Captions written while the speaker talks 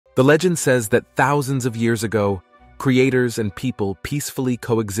The legend says that thousands of years ago, creators and people peacefully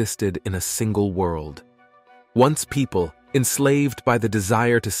coexisted in a single world. Once people, enslaved by the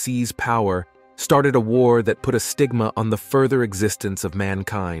desire to seize power, started a war that put a stigma on the further existence of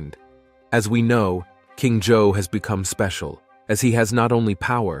mankind. As we know, King Zhou has become special, as he has not only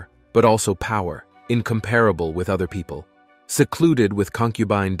power, but also power, incomparable with other people. Secluded with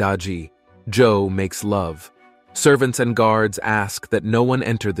concubine Daji, Zhou makes love. Servants and guards ask that no one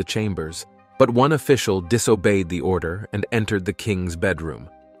enter the chambers, but one official disobeyed the order and entered the king's bedroom.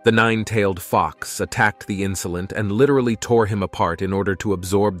 The nine-tailed fox attacked the insolent and literally tore him apart in order to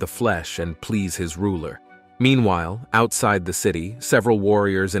absorb the flesh and please his ruler. Meanwhile, outside the city, several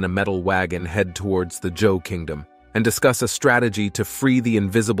warriors in a metal wagon head towards the Zhou kingdom and discuss a strategy to free the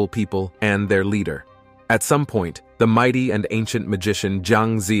invisible people and their leader. At some point, the mighty and ancient magician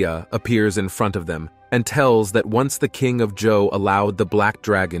Zhang Zia appears in front of them and tells that once the king of Zhou allowed the black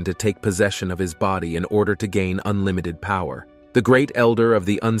dragon to take possession of his body in order to gain unlimited power. The great elder of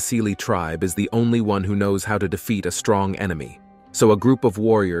the Unseelie tribe is the only one who knows how to defeat a strong enemy, so a group of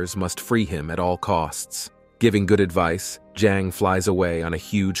warriors must free him at all costs. Giving good advice, Zhang flies away on a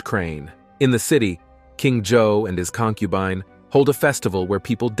huge crane. In the city, King Zhou and his concubine hold a festival where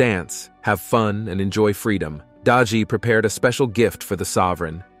people dance, have fun, and enjoy freedom. Daji prepared a special gift for the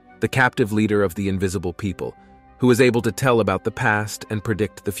sovereign, the captive leader of the invisible people, who is able to tell about the past and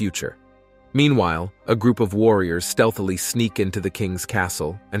predict the future. Meanwhile, a group of warriors stealthily sneak into the king's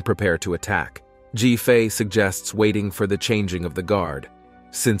castle and prepare to attack. Ji Fei suggests waiting for the changing of the guard,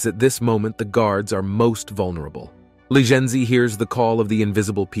 since at this moment the guards are most vulnerable. Li Zhenzi hears the call of the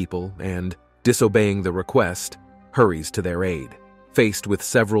invisible people and, disobeying the request, hurries to their aid. Faced with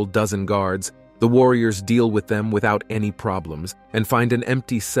several dozen guards, the warriors deal with them without any problems and find an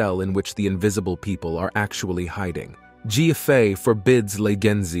empty cell in which the invisible people are actually hiding. Ji Fei forbids Lei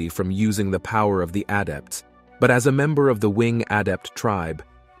Genzi from using the power of the adepts, but as a member of the Wing Adept tribe,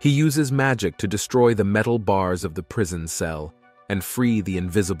 he uses magic to destroy the metal bars of the prison cell and free the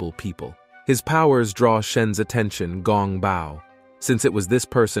invisible people. His powers draw Shen's attention, Gong Bao, since it was this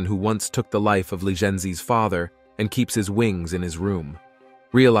person who once took the life of Li Zhenzi's father and keeps his wings in his room.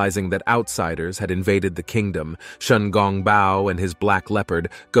 Realizing that outsiders had invaded the kingdom, Shen Gong Bao and his black leopard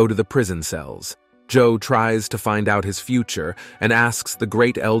go to the prison cells. Zhou tries to find out his future and asks the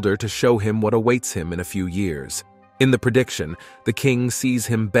great elder to show him what awaits him in a few years. In the prediction, the king sees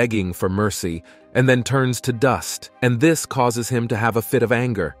him begging for mercy and then turns to dust, and this causes him to have a fit of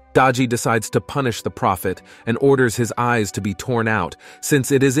anger. Daji decides to punish the prophet and orders his eyes to be torn out,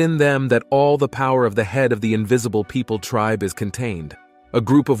 since it is in them that all the power of the head of the invisible people tribe is contained. A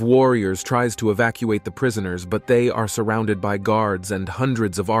group of warriors tries to evacuate the prisoners, but they are surrounded by guards and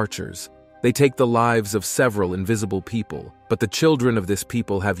hundreds of archers. They take the lives of several invisible people, but the children of this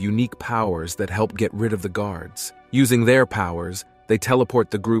people have unique powers that help get rid of the guards. Using their powers, they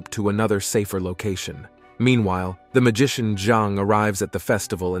teleport the group to another safer location. Meanwhile, the magician Zhang arrives at the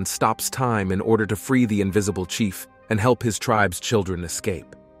festival and stops time in order to free the invisible chief and help his tribe's children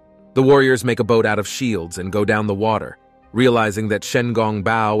escape. The warriors make a boat out of shields and go down the water, realizing that Shen Gong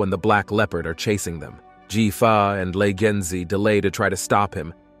Bao and the Black Leopard are chasing them. Ji Fa and Lei Genzi delay to try to stop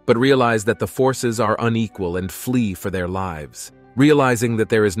him, but realize that the forces are unequal and flee for their lives. Realizing that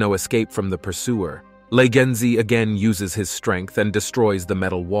there is no escape from the pursuer, Lei Genzi again uses his strength and destroys the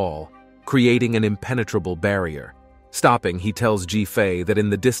metal wall, creating an impenetrable barrier. Stopping, he tells Ji Fei that in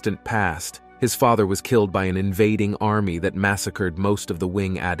the distant past, his father was killed by an invading army that massacred most of the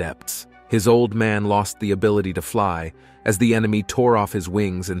Wing Adepts. His old man lost the ability to fly, as the enemy tore off his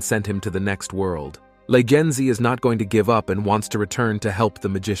wings and sent him to the next world. Lei Genzi is not going to give up and wants to return to help the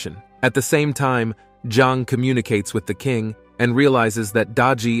magician. At the same time, Zhang communicates with the king and realizes that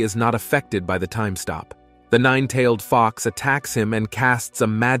Daji is not affected by the time stop. The nine-tailed fox attacks him and casts a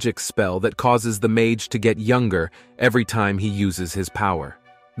magic spell that causes the mage to get younger every time he uses his power.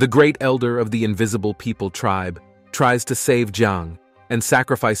 The great elder of the invisible people tribe tries to save Zhang and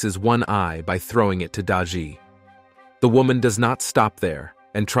sacrifices one eye by throwing it to Daji. The woman does not stop there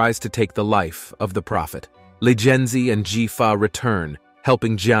and tries to take the life of the prophet. Li Zhenzi and Ji Fa return,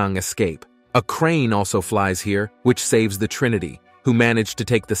 helping Zhang escape. A crane also flies here, which saves the Trinity, who managed to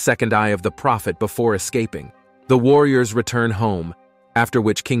take the second eye of the prophet before escaping. The warriors return home, after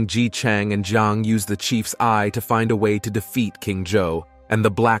which King Ji Chang and Zhang use the chief's eye to find a way to defeat King Zhou and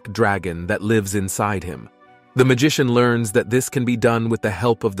the black dragon that lives inside him. The magician learns that this can be done with the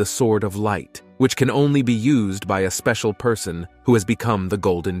help of the Sword of Light, which can only be used by a special person who has become the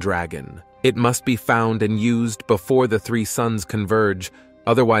Golden Dragon. It must be found and used before the three suns converge,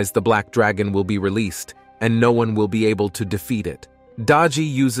 otherwise the black dragon will be released, and no one will be able to defeat it. Daji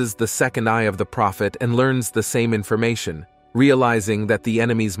uses the second eye of the prophet and learns the same information, realizing that the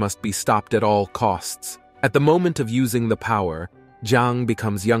enemies must be stopped at all costs. At the moment of using the power, Jiang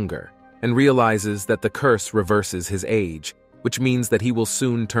becomes younger and realizes that the curse reverses his age, which means that he will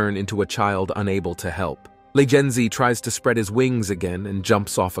soon turn into a child unable to help. Lei Genzi tries to spread his wings again and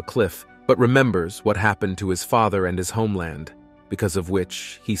jumps off a cliff, but remembers what happened to his father and his homeland, because of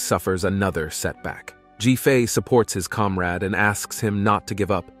which he suffers another setback. Ji Fei supports his comrade and asks him not to give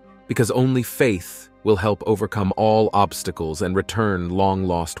up, because only faith will help overcome all obstacles and return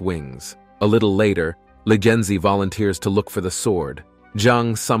long-lost wings. A little later, Lei Genzi volunteers to look for the sword.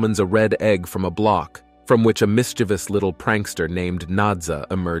 Jiang summons a red egg from a block, from which a mischievous little prankster named Nadza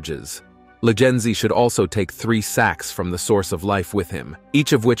emerges. Lei Genzi should also take 3 sacks from the source of life with him,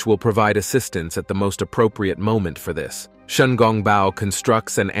 each of which will provide assistance at the most appropriate moment for this. Shen Gongbao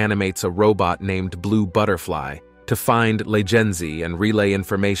constructs and animates a robot named Blue Butterfly to find Lei Genzi and relay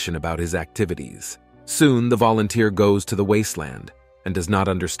information about his activities. Soon, the volunteer goes to the wasteland and does not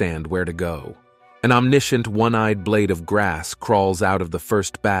understand where to go. An omniscient one-eyed blade of grass crawls out of the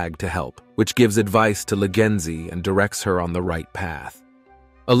first bag to help, which gives advice to Lei Genzi and directs her on the right path.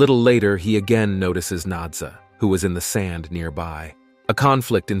 A little later, he again notices Nadza, who was in the sand nearby. A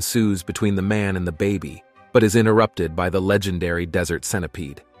conflict ensues between the man and the baby, but is interrupted by the legendary desert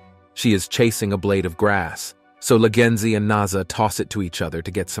centipede. She is chasing a blade of grass, so Lei Genzi and Nadza toss it to each other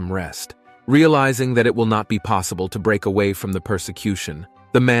to get some rest. Realizing that it will not be possible to break away from the persecution,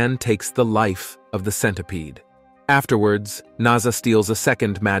 the man takes the life of the centipede. Afterwards, Nadza steals a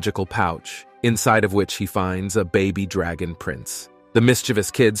second magical pouch, inside of which he finds a baby dragon prince. The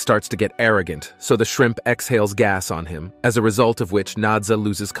mischievous kid starts to get arrogant, so the shrimp exhales gas on him, as a result of which Nadza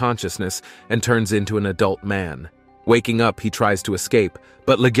loses consciousness and turns into an adult man. Waking up, he tries to escape,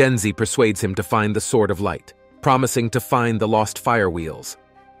 but Lei Genzi persuades him to find the Sword of Light, promising to find the lost fire wheels.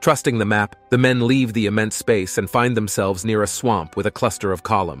 Trusting the map, the men leave the immense space and find themselves near a swamp with a cluster of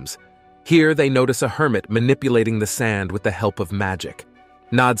columns. Here they notice a hermit manipulating the sand with the help of magic.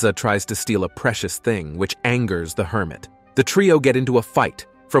 Nadza tries to steal a precious thing, which angers the hermit. The trio get into a fight,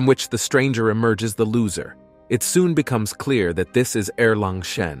 from which the stranger emerges the loser. It soon becomes clear that this is Erlang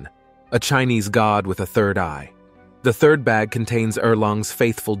Shen, a Chinese god with a third eye. The third bag contains Erlang's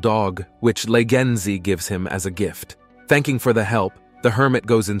faithful dog, which Lei Genzi gives him as a gift. Thanking for the help, the hermit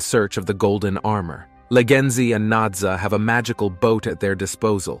goes in search of the golden armor. Lei Genzi and Nadza have a magical boat at their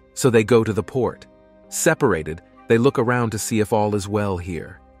disposal, so they go to the port. Separated, they look around to see if all is well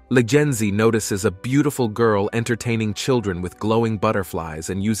here. Lei Genzi notices a beautiful girl entertaining children with glowing butterflies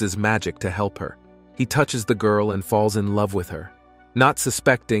and uses magic to help her. He touches the girl and falls in love with her, not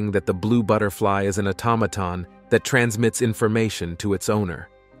suspecting that the blue butterfly is an automaton that transmits information to its owner.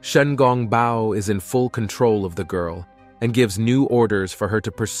 Shen Gongbao is in full control of the girl and gives new orders for her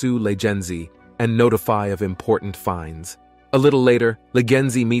to pursue Lei Genzi and notify of important finds. A little later, Lei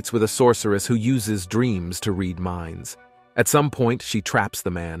Genzi meets with a sorceress who uses dreams to read minds. At some point, she traps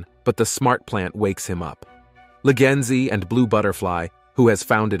the man, but the smart plant wakes him up. Lei Genzi and Blue Butterfly, who has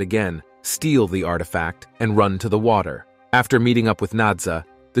found it again, steal the artifact and run to the water. After meeting up with Nadza,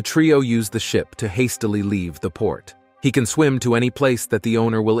 the trio use the ship to hastily leave the port. He can swim to any place that the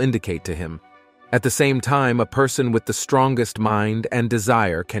owner will indicate to him. At the same time, a person with the strongest mind and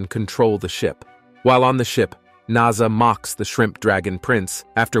desire can control the ship. While on the ship, Nadza mocks the shrimp dragon prince,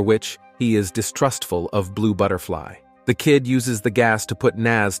 after which he is distrustful of Blue Butterfly. The kid uses the gas to put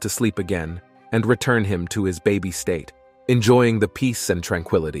Naz to sleep again and return him to his baby state. Enjoying the peace and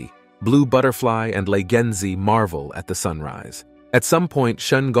tranquility, Blue Butterfly and Lei Genzi marvel at the sunrise. At some point,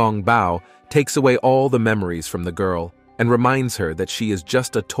 Shen Gongbao takes away all the memories from the girl and reminds her that she is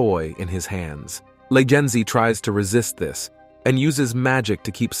just a toy in his hands. Lei Genzi tries to resist this and uses magic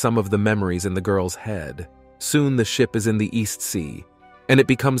to keep some of the memories in the girl's head. Soon the ship is in the East Sea, and it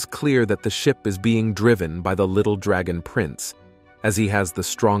becomes clear that the ship is being driven by the little dragon prince, as he has the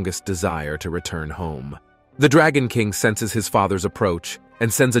strongest desire to return home. The Dragon King senses his father's approach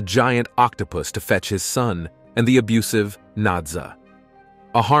and sends a giant octopus to fetch his son and the abusive Nadza.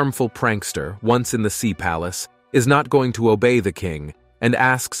 A harmful prankster, once in the Sea Palace, is not going to obey the king and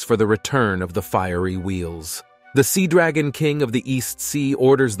asks for the return of the fiery wheels. The Sea Dragon King of the East Sea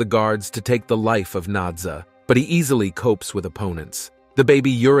orders the guards to take the life of Nadza, but he easily copes with opponents. The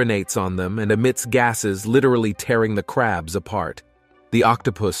baby urinates on them and emits gases, literally tearing the crabs apart. The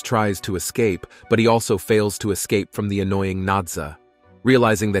octopus tries to escape, but he also fails to escape from the annoying Nadza.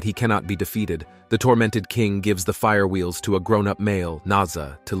 Realizing that he cannot be defeated, the tormented king gives the fire wheels to a grown-up male,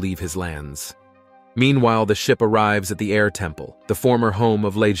 Nadza, to leave his lands. Meanwhile, the ship arrives at the Air Temple, the former home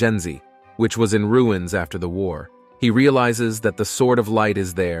of Lei Genzi, which was in ruins after the war. He realizes that the Sword of Light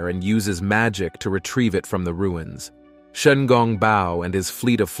is there and uses magic to retrieve it from the ruins. Shen Gong Bao and his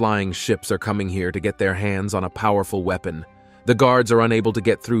fleet of flying ships are coming here to get their hands on a powerful weapon. The guards are unable to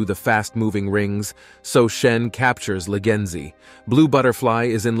get through the fast-moving rings, so Shen captures Legenzi. Blue Butterfly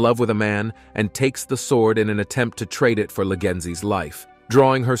is in love with a man and takes the sword in an attempt to trade it for Legenzi's life.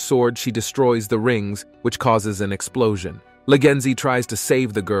 Drawing her sword, she destroys the rings, which causes an explosion. Legenzi tries to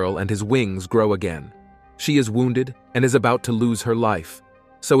save the girl and his wings grow again. She is wounded and is about to lose her life,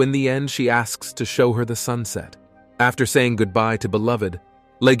 so in the end she asks to show her the sunset. After saying goodbye to Beloved,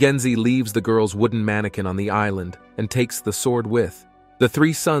 Legenzi leaves the girl's wooden mannequin on the island and takes the sword with. The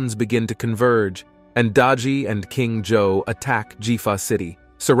three suns begin to converge, and Daji and King Zhou attack Jifa City,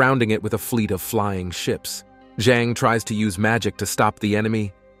 surrounding it with a fleet of flying ships. Zhang tries to use magic to stop the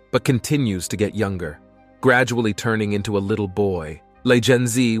enemy, but continues to get younger, gradually turning into a little boy.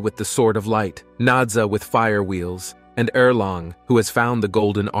 Legenzi with the Sword of Light, Nadza with fire wheels, and Erlong, who has found the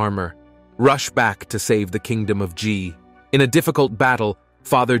golden armor, rush back to save the kingdom of Ji. In a difficult battle,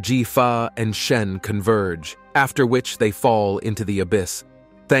 Father Ji Fa and Shen converge, after which they fall into the abyss.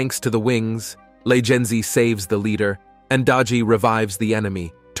 Thanks to the wings, Legenzi saves the leader, and Daji revives the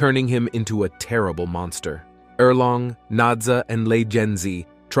enemy, turning him into a terrible monster. Erlong, Nadza, and Legenzi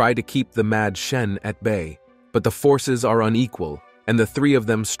try to keep the mad Shen at bay, but the forces are unequal, and the three of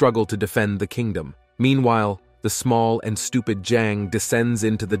them struggle to defend the kingdom. Meanwhile, the small and stupid Zhang descends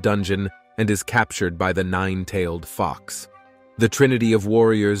into the dungeon and is captured by the nine-tailed fox. The trinity of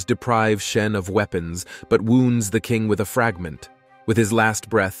warriors deprive Shen of weapons, but wounds the king with a fragment. With his last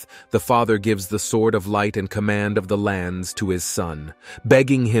breath, the father gives the Sword of Light and command of the lands to his son,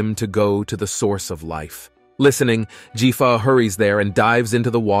 begging him to go to the source of life. Listening, Jifa hurries there and dives into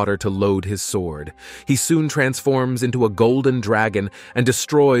the water to load his sword. He soon transforms into a golden dragon and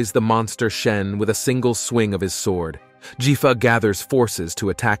destroys the monster Shen with a single swing of his sword. Jifa gathers forces to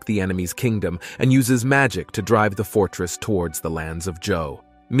attack the enemy's kingdom and uses magic to drive the fortress towards the lands of Zhou.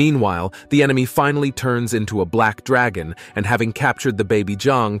 Meanwhile, the enemy finally turns into a black dragon and, having captured the baby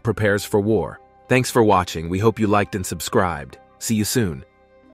Zhang, prepares for war. Thanks for watching. We hope you liked and subscribed. See you soon.